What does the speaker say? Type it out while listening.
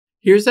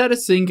Here's how to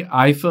sync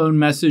iPhone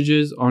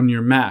messages on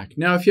your Mac.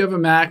 Now, if you have a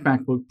Mac,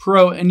 MacBook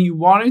Pro, and you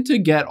wanted to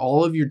get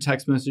all of your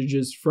text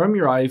messages from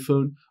your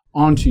iPhone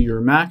onto your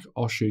Mac,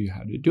 I'll show you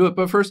how to do it.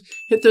 But first,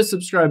 hit the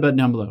subscribe button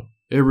down below.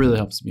 It really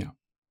helps me out.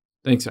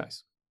 Thanks,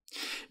 guys.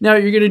 Now,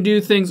 you're going to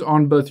do things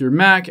on both your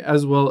Mac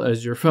as well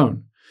as your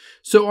phone.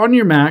 So on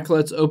your Mac,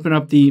 let's open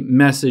up the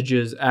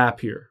Messages app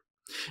here.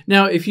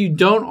 Now, if you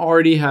don't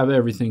already have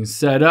everything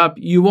set up,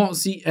 you won't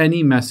see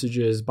any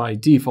messages by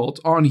default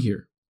on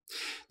here.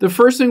 The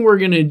first thing we're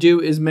going to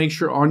do is make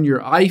sure on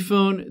your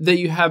iPhone that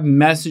you have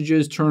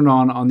messages turned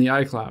on the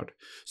iCloud.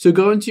 So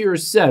go into your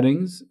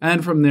settings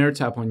and from there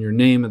tap on your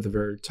name at the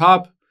very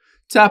top,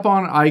 tap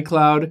on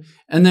iCloud,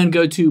 and then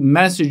go to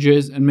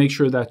messages and make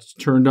sure that's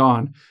turned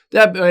on.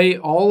 That way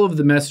all of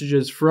the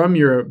messages from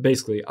your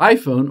basically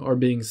iPhone are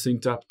being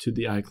synced up to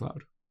the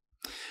iCloud.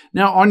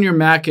 Now on your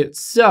Mac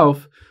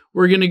itself,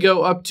 we're going to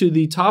go up to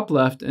the top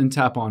left and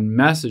tap on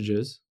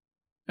messages,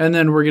 and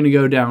then we're going to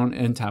go down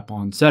and tap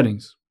on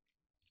settings.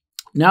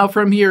 Now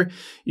from here,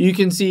 you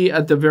can see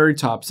at the very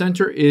top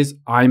center is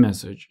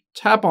iMessage.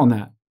 Tap on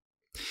that.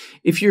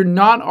 If you're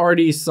not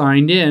already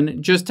signed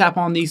in, just tap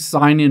on the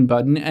sign in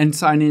button and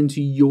sign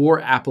into your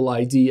Apple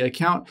ID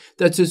account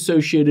that's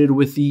associated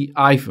with the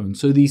iPhone,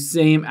 so the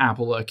same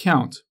Apple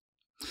account.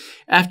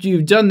 After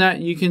you've done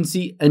that, you can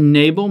see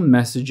enable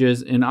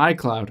messages in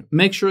iCloud.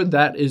 Make sure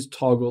that is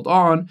toggled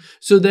on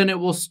so then it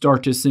will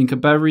start to sync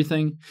up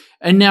everything.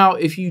 And now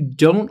if you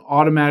don't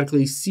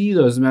automatically see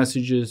those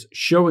messages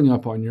showing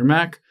up on your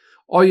Mac,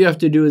 all you have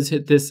to do is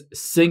hit this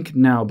Sync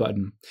Now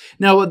button.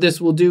 Now what this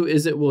will do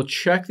is it will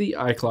check the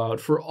iCloud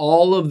for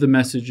all of the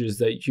messages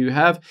that you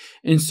have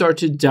and start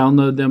to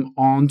download them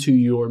onto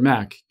your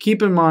Mac.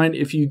 Keep in mind,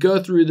 if you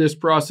go through this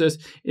process,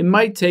 it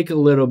might take a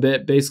little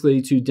bit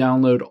basically to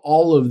download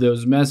all of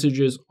those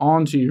messages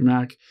onto your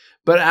Mac.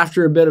 But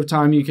after a bit of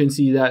time, you can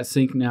see that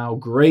Sync Now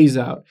grays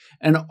out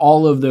and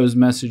all of those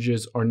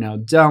messages are now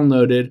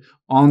downloaded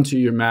onto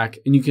your Mac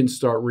and you can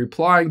start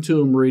replying to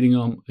them, reading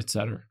them,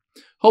 etc.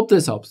 Hope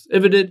this helps.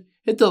 If it did,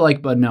 hit the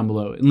like button down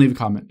below and leave a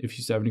comment if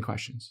you still have any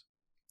questions.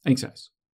 Thanks, guys.